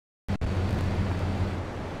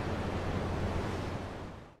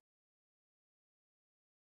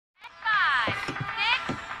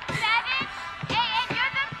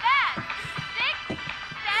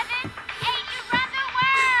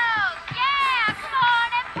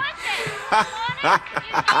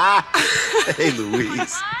Hey,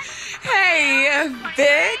 Louise. Hey,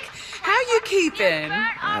 Vic. How you keeping?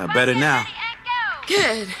 Better now.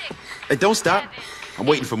 Good. Hey, don't stop. I'm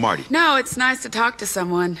waiting for Marty. No, it's nice to talk to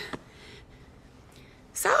someone.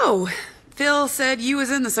 So, Phil said you was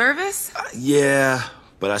in the service? Yeah,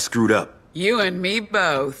 but I screwed up. You and me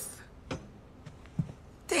both.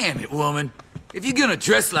 Damn it, woman. If you're gonna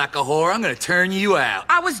dress like a whore, I'm gonna turn you out.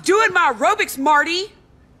 I was doing my aerobics, Marty!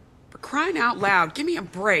 For crying out loud, give me a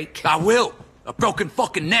break. I will. A broken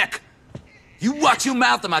fucking neck. You watch your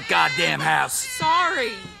mouth in my goddamn house.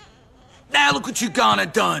 Sorry. Now look what you gone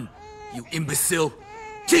and done, you imbecile.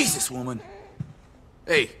 Jesus, woman.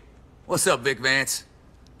 Hey, what's up, Vic Vance?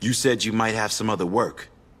 You said you might have some other work.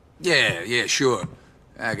 Yeah, sure.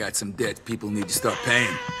 I got some debts people need to start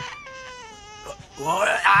paying.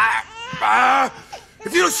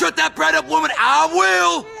 If you don't shut that brat up, woman, I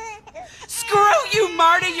will! Screw you,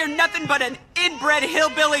 Marty! You're nothing but an inbred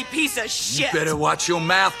hillbilly piece of shit! You better watch your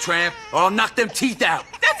mouth, tramp, or I'll knock them teeth out.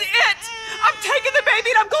 That's it! I'm taking the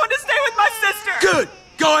baby and I'm going to stay with my sister! Good!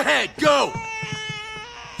 Go ahead, go!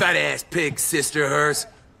 Fat-ass pig sister of hers.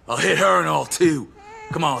 I'll hit her and all, too.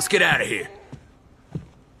 Come on, let's get out of here.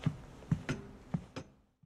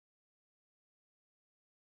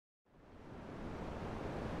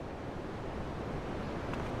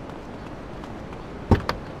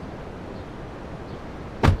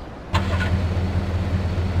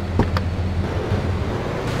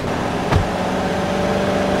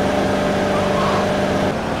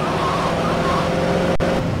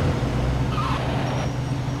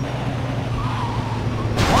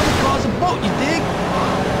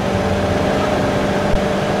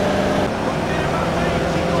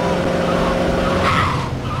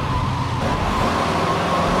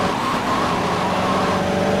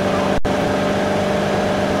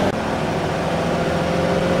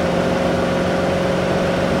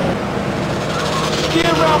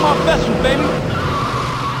 My vessel, baby.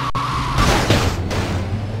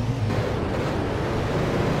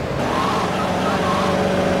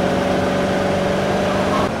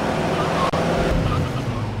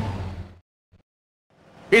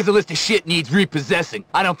 Here's a list of shit needs repossessing.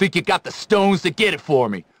 I don't think you got the stones to get it for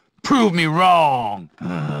me. Prove me wrong. Your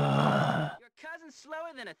cousin's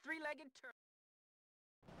slower than a three-legged turtle.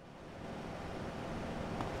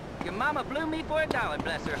 Your mama blew me for $1,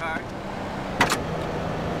 bless her heart.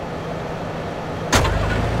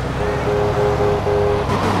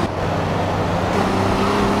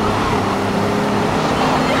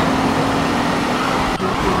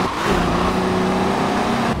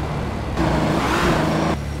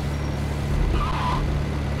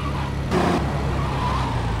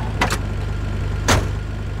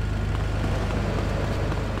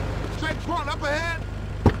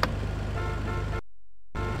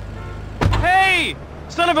 Hey!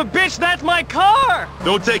 Son of a bitch, that's my car!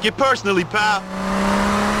 Don't take it personally, pal.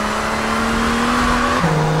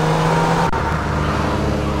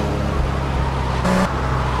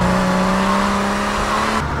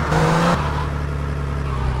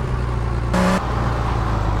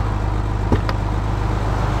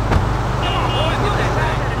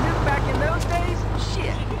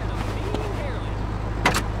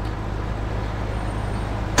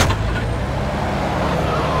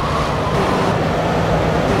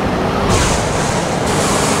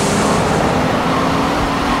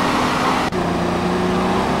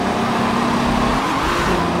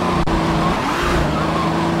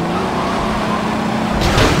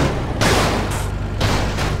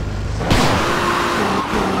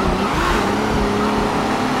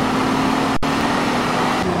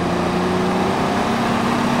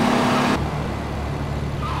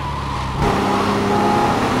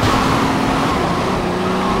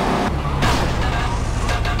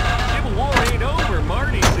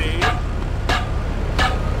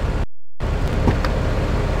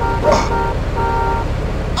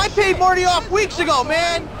 Marty off weeks ago,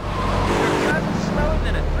 man! Your cousin's slower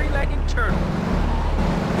than a three-legged turtle.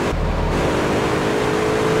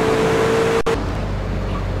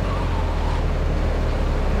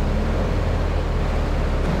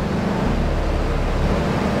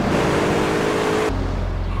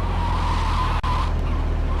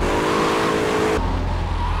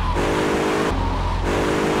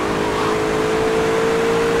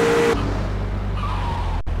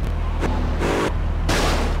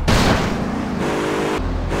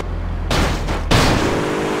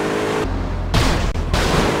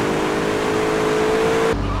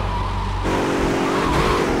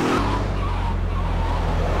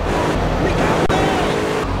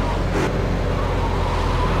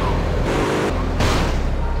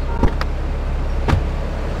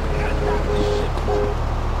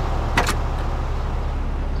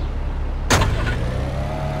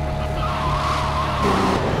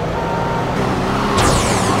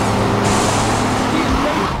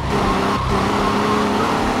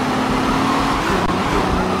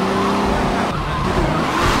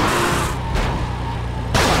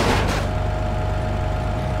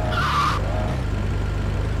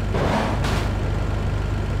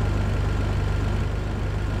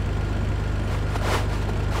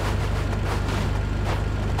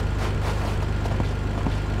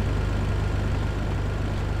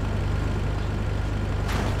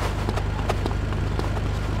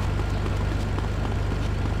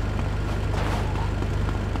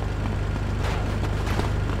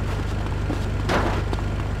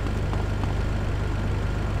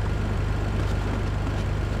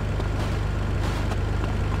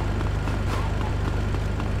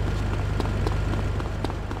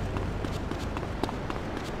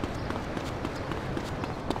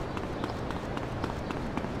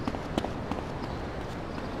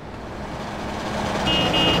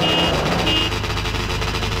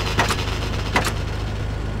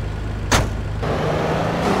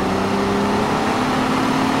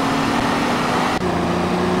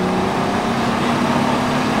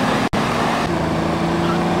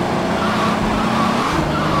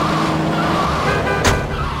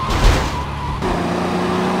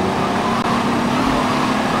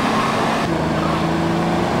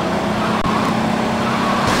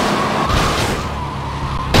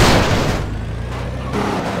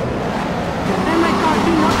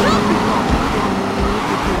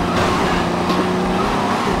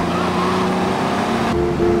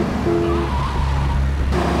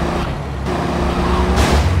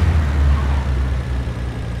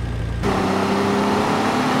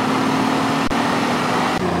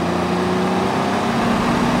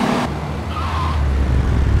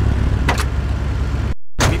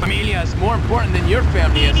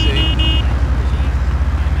 found the essay.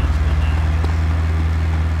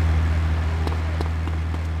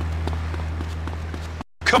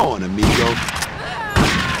 Come on, amigo.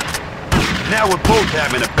 Now we're both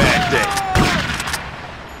having a bad day.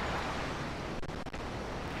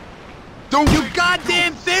 Don't you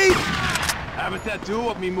goddamn thief! Have a tattoo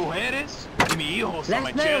of mi mujeres y mi hijos on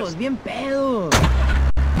my Las nuevos, chest. bien pedo.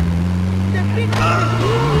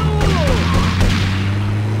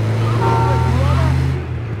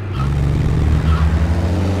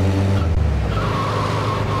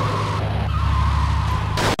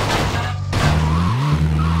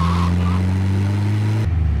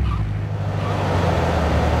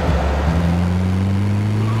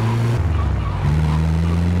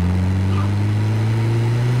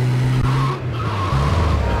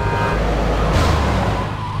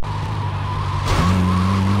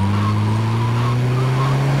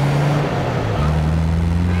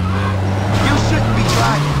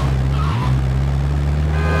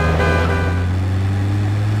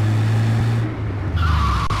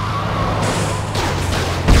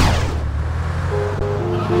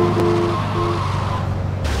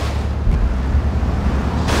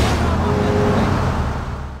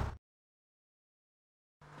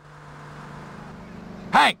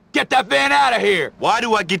 Hank, get that van out of here! Why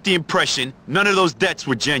do I get the impression none of those debts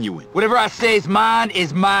were genuine? Whatever I say is mine,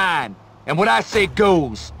 and what I say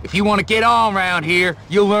goes. If you want to get on around here,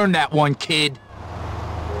 you'll learn that one, kid.